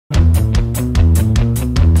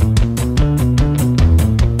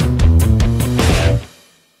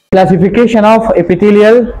Classification of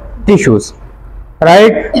epithelial tissues.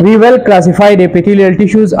 Right? We will classify the epithelial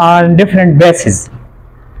tissues on different bases.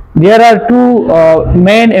 There are two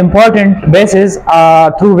main important bases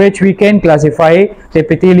through which we can classify the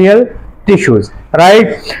epithelial tissues.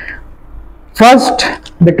 Right? First,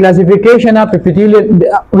 the classification of epithelial.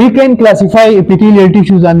 We can classify epithelial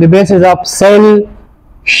tissues on the basis of cell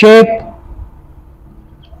shape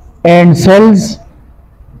and cells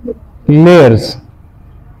layers.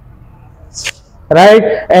 Right,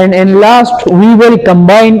 and in last we will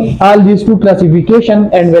combine all these two classification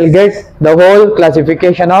and will get the whole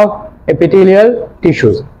classification of epithelial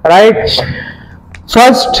tissues. Right,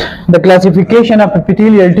 first the classification of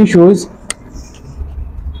epithelial tissues.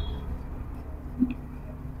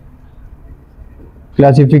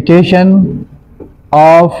 Classification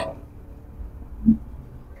of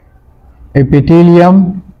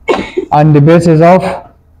epithelium on the basis of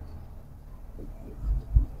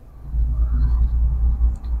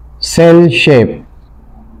cell shape.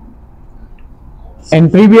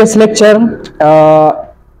 In previous lecture,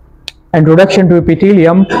 introduction to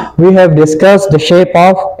epithelium, we have discussed the shape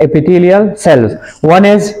of epithelial cells. One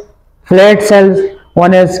is flat cells,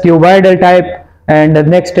 one is cuboidal type, and the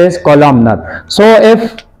next is columnar. So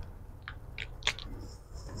if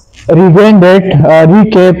recap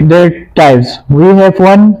that types, we have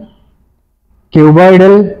one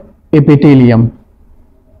cuboidal epithelial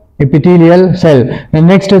cell, the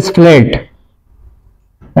next is flat,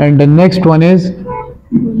 and the next one is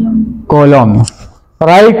column.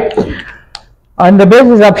 Right, on the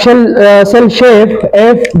basis of cell shape,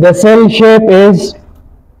 if the cell shape is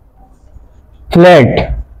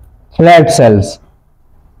flat cells,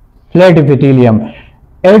 flat epithelium,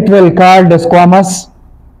 it will call the squamous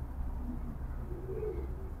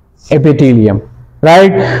epithelium.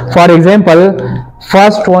 Right, for example,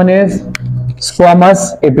 first one is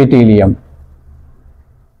squamous epithelium.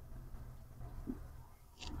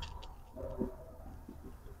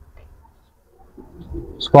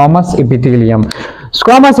 Squamous epithelium.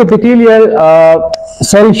 Squamous epithelial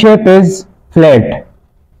cell shape is flat.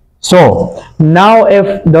 So now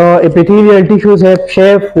if the epithelial tissues have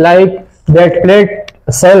shape like that flat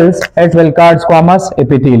cells, it will call squamous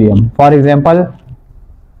epithelium. For example,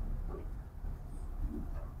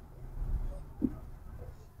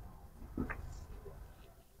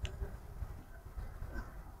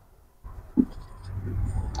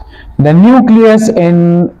 the nucleus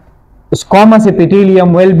in squamous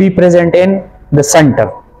epithelium will be present in the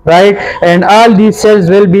center, right, and all these cells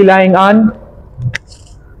will be lying on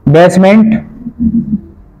basement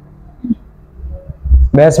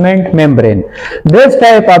membrane. This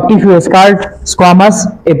type of tissue is called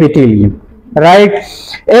squamous epithelium. Right,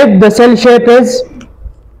 if the cell shape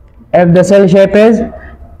is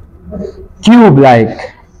cube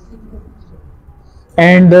like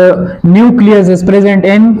and the nucleus is present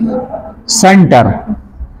in center,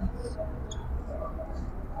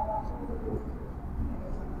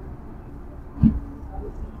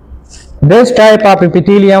 this type of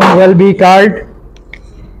epithelium will be called,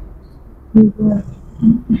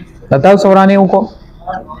 बताओ सोरानी को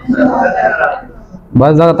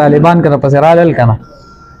बस जगह तालिबान का पसराल का ना.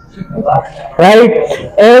 Right,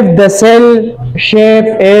 if the cell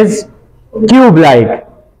shape is cube like,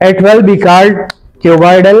 it will be called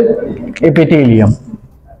cuboidal epithelium.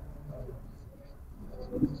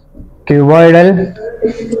 Cuboidal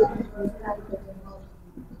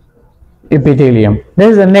epithelium.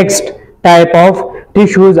 This is the next type of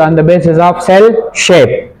tissues on the basis of cell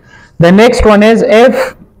shape. The next one is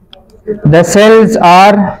if the cells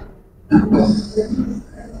are,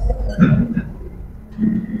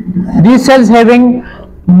 these cells having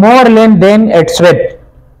more length than its width,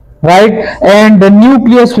 right, and the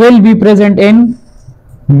nucleus will be present in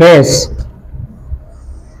base.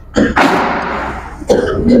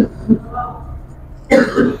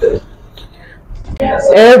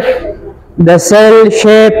 If the cell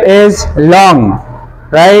shape is long,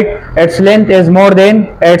 right, its length is more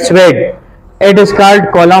than its width, it is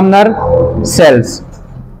called columnar cells.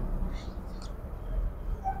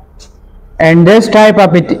 And this type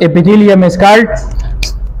of epithelium is called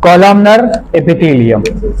columnar epithelium.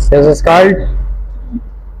 This is called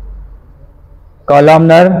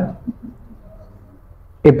columnar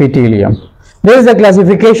epithelium. This is the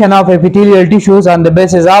classification of epithelial tissues on the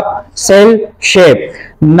basis of cell shape.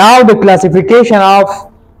 Now the classification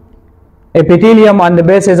of epithelium on the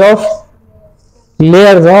basis of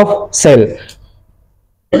layers of cell.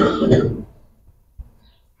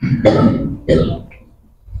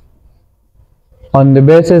 On the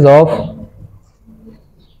basis of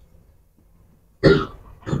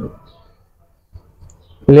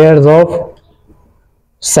layers of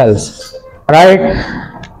cells, right?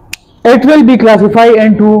 It will be classified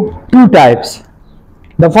into two types.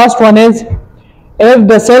 The first one is, if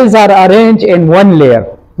the cells are arranged in one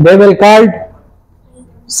layer, they will called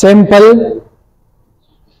simple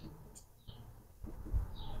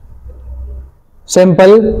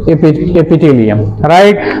epithelium,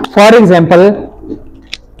 right? For example,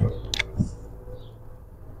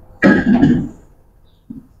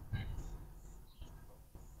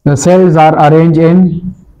 the cells are arranged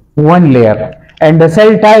in one layer and the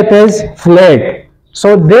cell type is flat,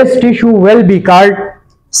 so this tissue will be called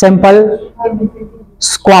simple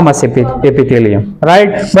squamous epithelium,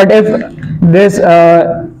 right? But if this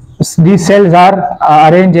these cells are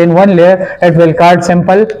arranged in one layer, it will called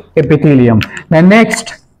simple epithelium. The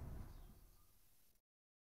next,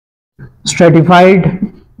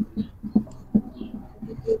 stratified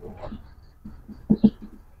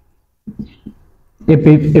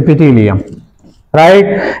epithelium,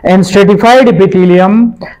 right? In stratified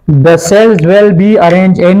epithelium, the cells will be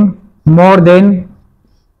arranged in more than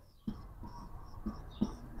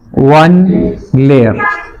one layer,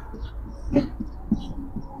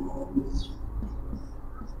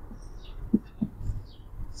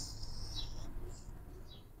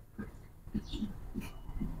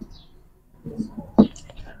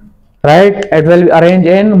 right? It will be arranged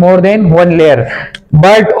in more than one layer,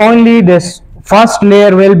 but only this first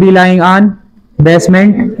layer will be lying on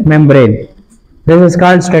basement membrane. This is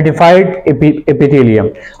called stratified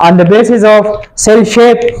epithelium. On the basis of cell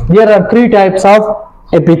shape, there are three types of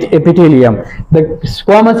epithelium. The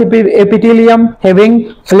squamous epithelium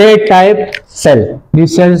having flat type cell.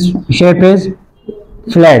 This cell's shape is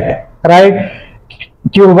flat, right?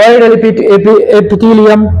 Cuboidal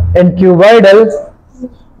epithelium and cuboidal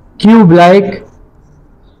cube-like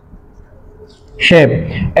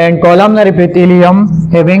shape, and columnar epithelium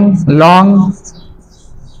having long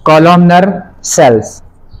columnar cells.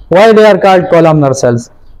 Why they are called columnar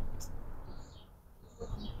cells?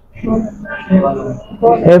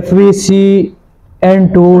 If we see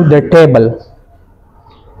into the table,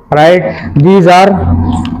 right, these are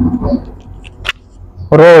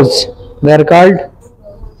rows, they are called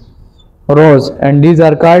rows, and these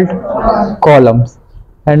are called columns,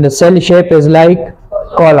 and the cell shape is like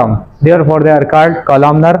column, therefore they are called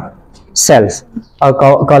columnar cells or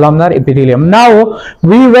columnar epithelium. Now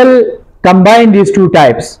we will combine these two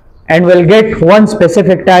types and will get one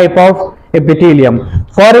specific type of epithelium.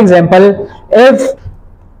 For example, if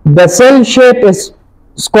the cell shape is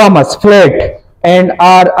squamous, flat, and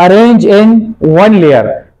are arranged in one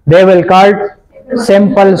layer, they will called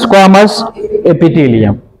simple squamous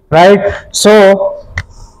epithelium, right? So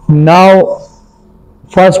now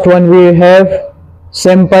first one we have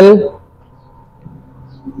simple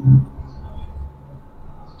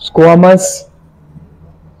squamous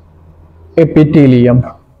epithelium,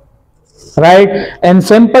 right? In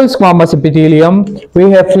simple squamous epithelium,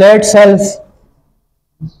 we have flat cells.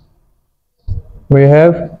 We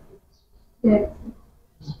have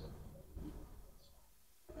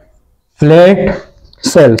flat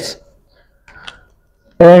cells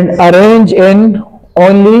and arranged in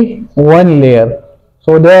only one layer,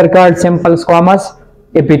 so they are called simple squamous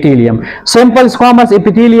epithelium. Simple squamous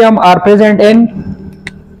epithelium are present in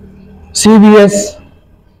CVS,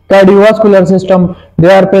 cardiovascular system.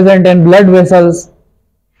 They are present in blood vessels,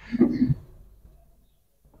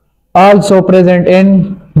 also present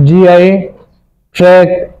in GI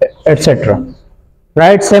tract, etc.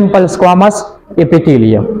 Right? Simple squamous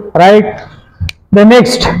epithelium. Right? The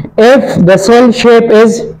next, if the cell shape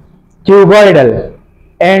is cuboidal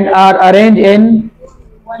and are arranged in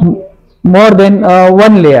more than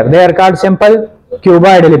one layer, they are called simple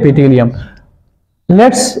cuboidal epithelium.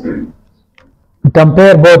 Let's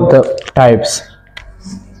compare both the types.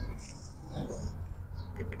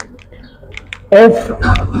 If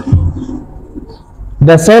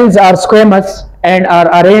the cells are squamous and are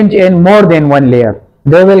arranged in more than one layer,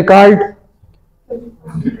 they will called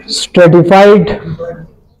stratified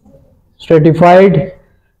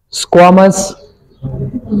squamous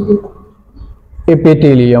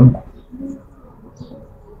epithelium.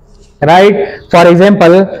 Right? For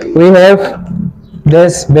example, we have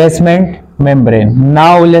this basement membrane.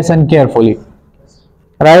 Now listen carefully.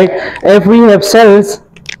 Right? If we have cells,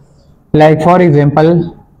 like for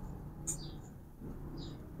example,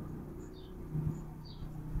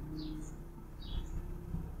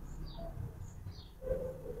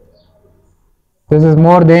 this is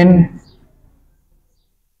more than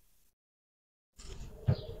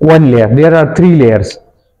one layer. There are three layers,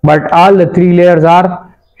 but all the three layers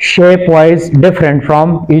are shape wise different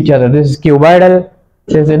from each other. This is cuboidal,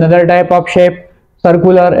 This is another type of shape,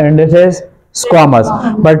 circular, and this is squamous.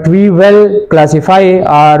 But we will classify,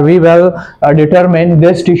 or we will determine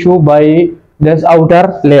this tissue by this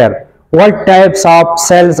outer layer. What types of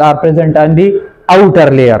cells are present on the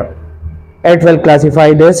outer layer? It will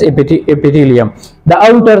classify this epithelium. The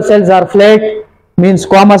outer cells are flat, means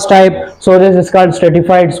squamous type, so this is called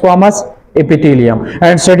stratified squamous epithelium.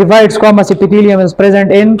 And stratified squamous epithelium is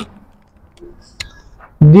present in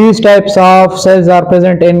these types of cells, are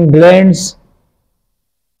present in glands,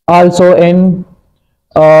 also in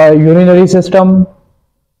urinary system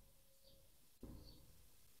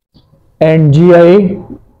and GI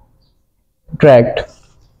tract.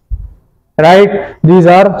 Right, these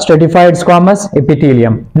are stratified squamous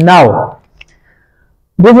epithelium. Now,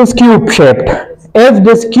 this is cube shaped. If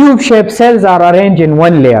this cube shaped cells are arranged in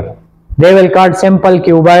one layer, they will called simple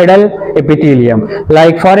cuboidal epithelium.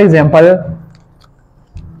 Like for example,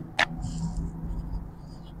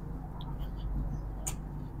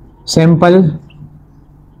 simple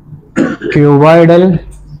cuboidal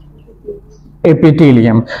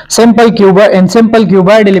epithelium. In simple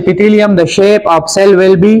cuboidal epithelium, the shape of cell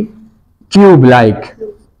will be cube-like,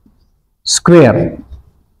 square,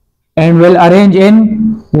 and will arrange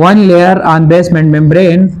in one layer on basement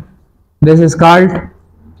membrane. This is called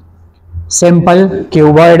simple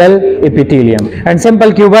cuboidal epithelium. And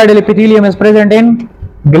simple cuboidal epithelium is present in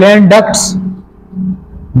gland ducts,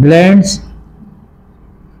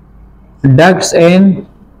 in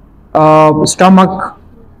stomach,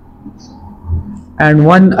 and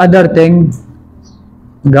one other thing,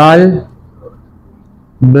 gall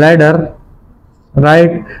bladder,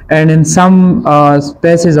 right, and in some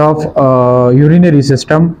spaces of urinary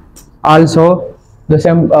system also the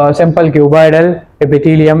simple cuboidal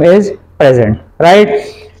epithelium is present, right.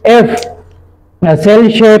 If a cell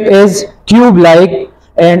shape is tube like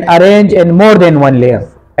and arranged in more than one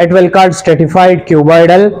layer, it will called stratified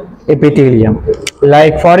cuboidal epithelium.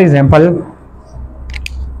 Like for example,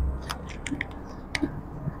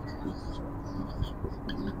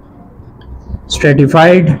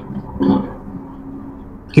 stratified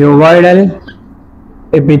cuboidal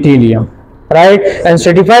epithelium, right. And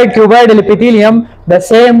stratified cuboidal epithelium, the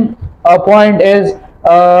same point is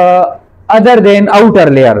other than outer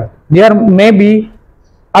layer. There may be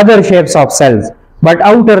other shapes of cells, but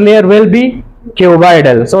outer layer will be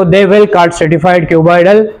cuboidal, so they will call stratified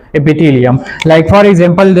cuboidal epithelium. Like for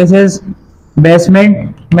example, this is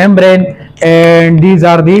basement membrane, and these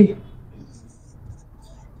are the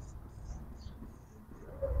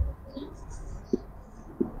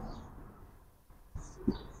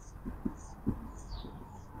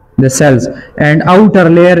cells, and outer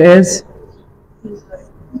layer is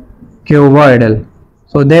cuboidal,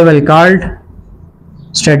 so they will called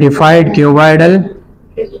stratified cuboidal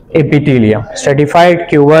epithelium. Stratified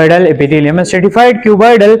cuboidal epithelium. And stratified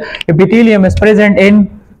cuboidal epithelium is present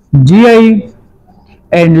in GI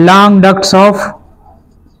and short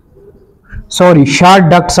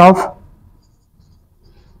ducts of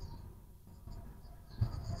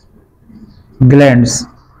glands,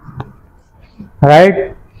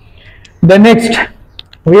 right. The next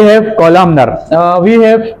we have columnar.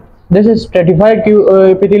 This is stratified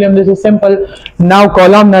epithelium, this is simple. Now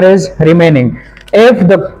columnar is remaining. If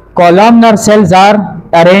the columnar cells are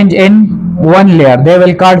arranged in one layer, they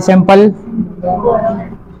will call simple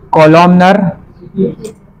columnar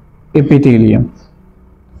epithelium.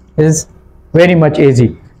 This is very much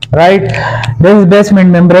easy, right. This is basement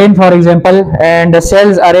membrane, for example, and the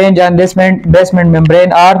cells arranged on this basement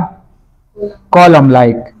membrane are column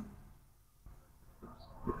like.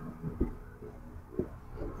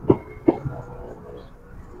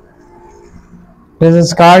 This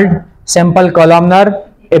is called simple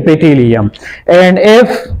columnar epithelium. And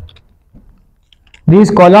if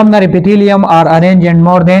these columnar epithelium are arranged in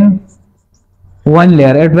more than one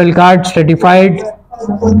layer, it will called stratified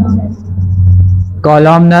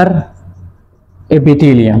columnar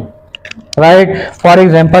epithelium, right. For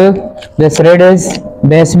example, this red is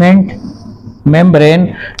basement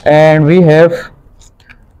membrane, and we have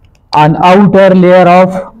an outer layer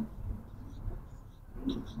of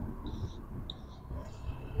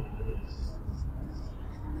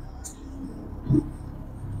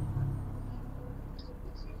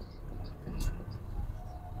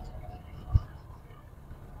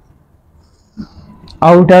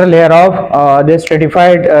this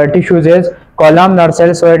stratified tissues is columnar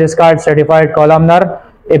cells, so it is called stratified columnar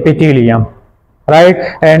epithelium,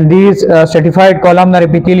 right. And these stratified columnar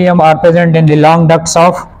epithelium are present in the long ducts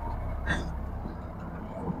of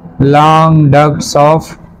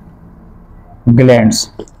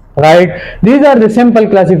glands, right. These are the simple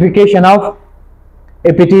classification of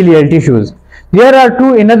epithelial tissues. There are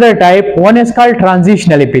two another type. One is called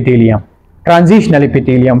transitional epithelium. Transitional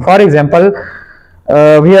epithelium. For example,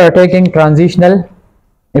 we are taking transitional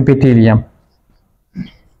epithelium.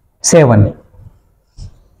 7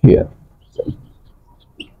 here.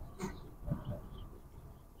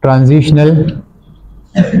 Transitional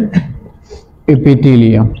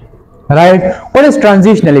epithelium. Right? What is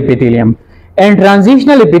transitional epithelium? In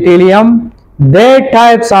transitional epithelium, their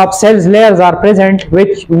types of cells layers are present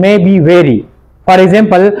which may be vary. For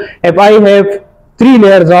example, if I have 3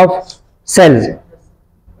 layers of cells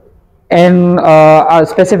in a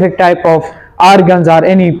specific type of organs or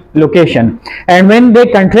any location, and when they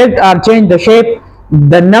contract or change the shape,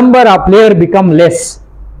 the number of layer become less,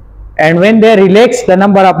 and when they relax, the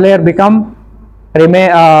number of layer become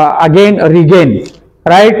again regain.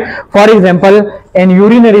 Right? For example, in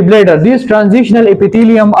urinary bladder, these transitional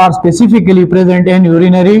epithelium are specifically present in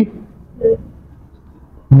urinary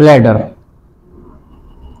bladder.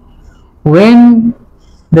 When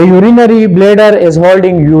the urinary bladder is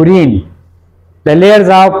holding urine, the layers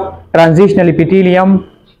of transitional epithelium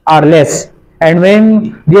are less, and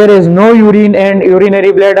when there is no urine in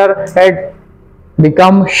urinary bladder, it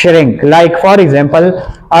become shrink. Like for example,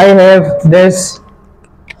 I have this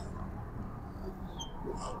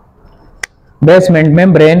basement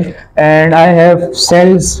membrane and I have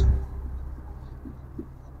cells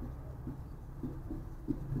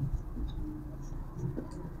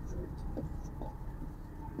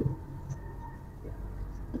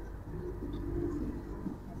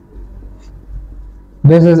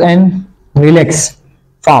this is in relax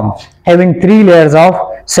form having 3 layers of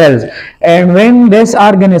cells, and when this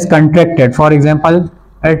organ is contracted, for example,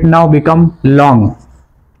 it now become long,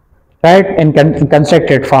 right, in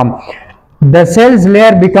contracted form, the cells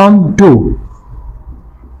layer become 2.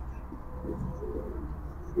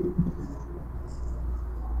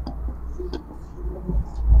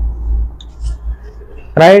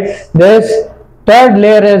 Right? This third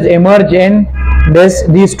layer is emerge in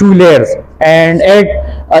these 2 layers, and it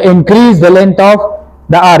increase the length of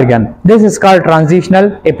the organ. This is called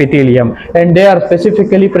transitional epithelium, and they are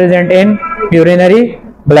specifically present in urinary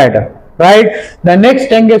bladder. Right? The next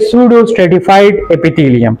thing is pseudo stratified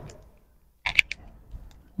epithelium.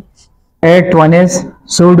 8th one is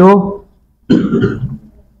pseudo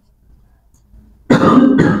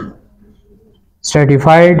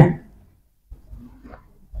stratified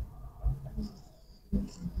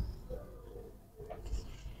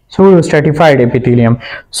epithelium.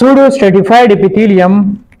 Pseudo stratified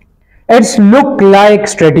epithelium, it's look like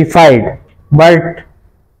stratified, but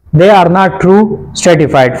they are not true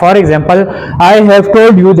stratified. For example, I have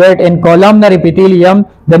told you that in columnar epithelium,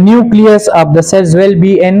 the nucleus of the cells will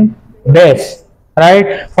be in base.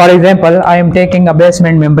 Right? For example, I am taking a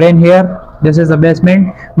basement membrane here. This is a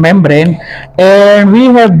basement membrane, and we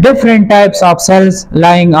have different types of cells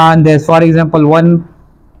lying on this. For example, one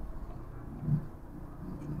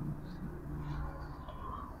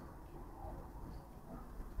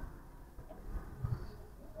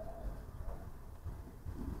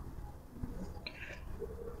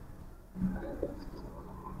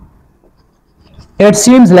it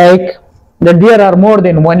seems like that there are more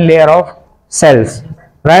than one layer of cells,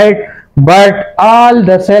 right? But all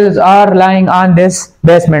the cells are lying on this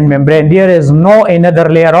basement membrane. There is no another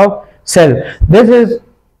layer of cell. This is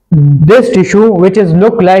this tissue which is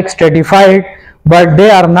look like stratified, but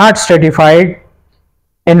they are not stratified.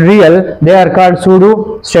 In real, they are called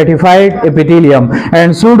pseudo stratified epithelium,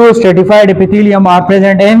 and pseudo stratified epithelium are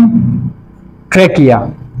present in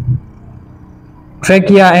trachea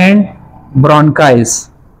and bronchis.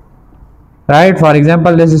 Right? For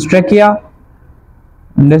example, this is trachea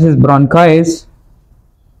and this is bronchis,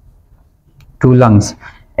 2 lungs.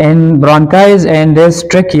 In bronchis and this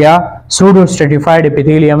trachea, pseudo stratified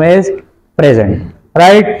epithelium is present.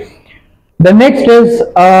 Right? The next is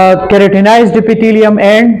keratinized epithelium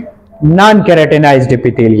and non-keratinized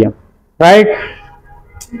epithelium. Right?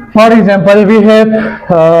 For example, we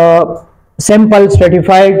have simple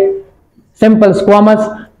stratified squamous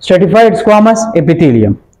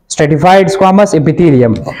epithelium,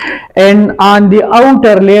 and on the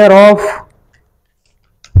outer layer of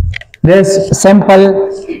this simple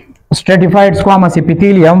stratified squamous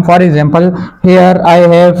epithelium, for example, here I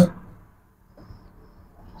have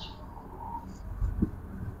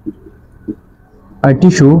a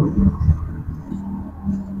tissue.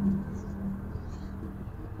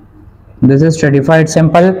 This is stratified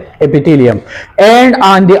simple epithelium, and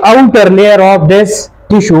on the outer layer of this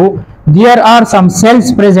tissue there are some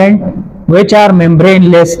cells present which are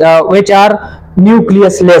membraneless, which are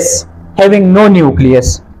nucleusless, having no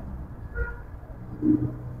nucleus.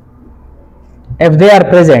 if they are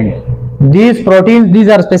present. These proteins, these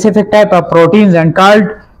are specific type of proteins and called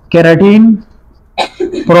keratin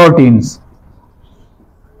proteins.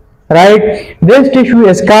 Right? This tissue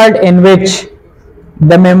is called in which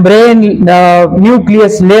the membrane, the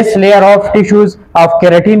nucleus less layer of tissues of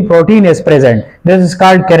keratin protein is present. This is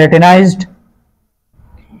called keratinized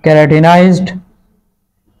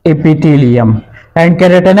epithelium. And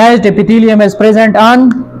keratinized epithelium is present on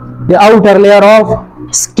the outer layer of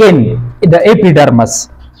skin, the epidermis.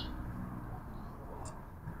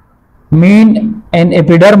 In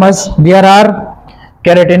epidermis there are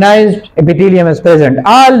keratinized epithelium is present.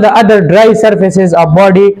 All the other dry surfaces of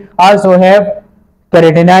body also have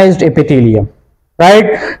keratinized epithelium.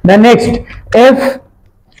 Right? The next, if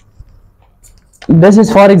this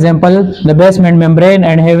is for example the basement membrane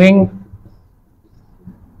and having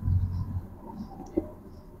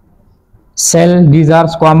cell, these are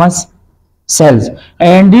squamous cells,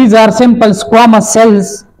 and these are simple squamous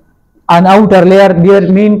cells on outer layer.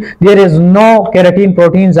 There is no keratin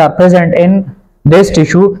proteins are present in this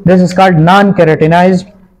tissue. This is called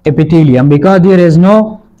non-keratinized epithelium because there is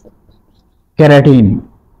no keratin.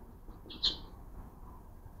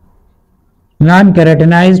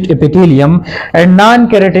 Non-keratinized epithelium, and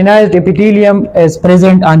non-keratinized epithelium is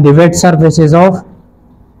present on the wet surfaces of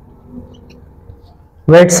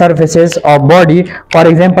body. For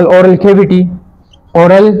example, oral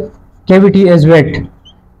cavity is wet,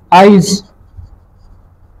 eyes,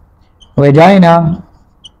 vagina,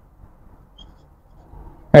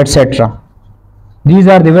 etc. These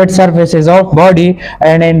are the wet surfaces of body,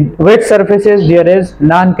 and in wet surfaces there is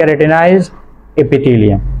non-keratinized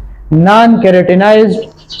epithelium.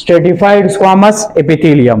 Non-keratinized stratified squamous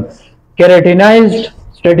epithelium, keratinized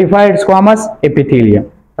stratified squamous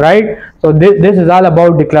epithelium. Right? So this is all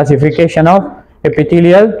about the classification of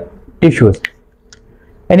epithelial tissues.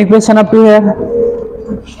 Any question up to here?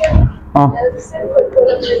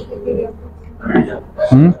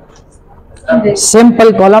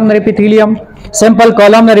 Simple columnar epithelium. Simple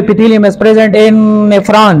columnar epithelium is present in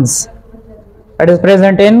nephrons. It is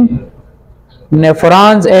present in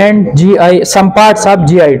nephrons and GI, some parts of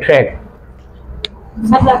GI tract.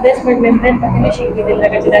 basement membrane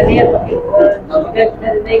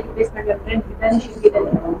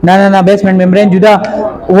No, basement membrane juda.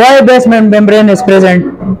 Why basement membrane is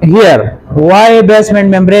present here? Why basement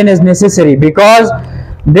membrane is necessary? Because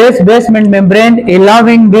this basement membrane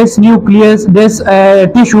allowing this nucleus, this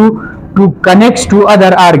tissue to connect to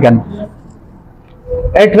other organ.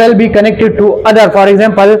 It will be connected to other, for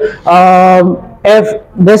example, if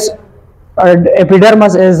this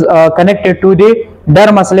epidermis is connected to the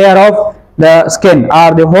dermis layer of the skin,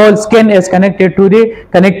 or the whole skin is connected to the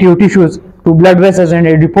connective tissues, to blood vessels and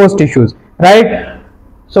adipose tissues, right?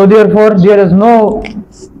 So therefore there is no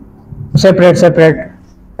separate.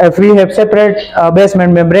 If we have separate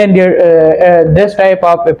basement membrane, this type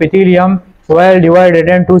of epithelium well divided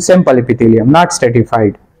into simple epithelium, not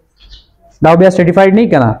stratified. Now we are stratified nahi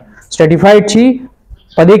kana. Stratified chi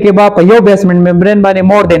pade ke ba payo basement membrane bane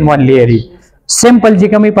more than one layer. Simple ji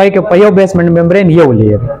kami pai ke payo basement membrane yo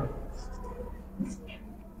layer.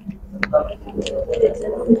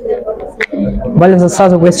 Bal sa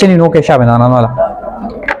question no ke sha banana wala.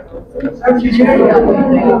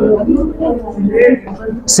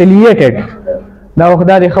 Ciliated. Now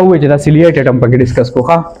khuda dekha hue jada ciliated hum pake discuss ko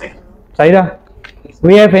kha. Sahi da.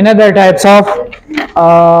 We have another types of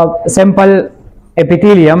simple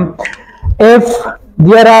epithelium. If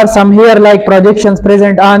there are some hair-like projections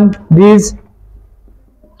present on these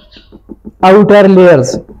outer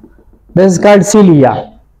layers, this is called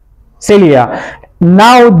cilia.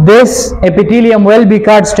 Now this epithelium will be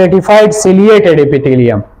called stratified ciliated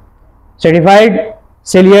epithelium. Stratified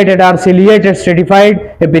ciliated or ciliated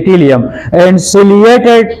stratified epithelium. And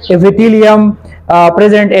ciliated epithelium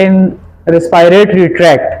present in respiratory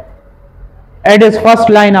tract. It is first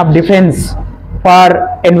line of defense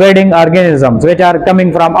for invading organisms which are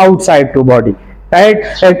coming from outside to body, right?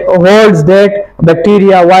 It holds that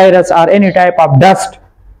bacteria, virus or any type of dust,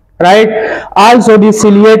 right? Also the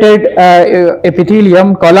ciliated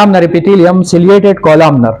epithelium, columnar epithelium, ciliated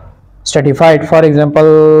columnar, stratified. For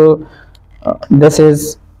example, this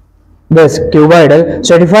is this cuboidal.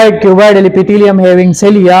 Stratified cuboidal epithelium having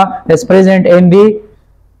cilia is present in the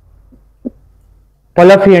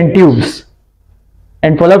fallopian tubes.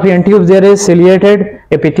 In fallopian tubes there is ciliated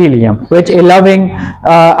epithelium which allowing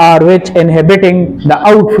or which inhibiting the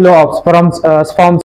outflow of sperm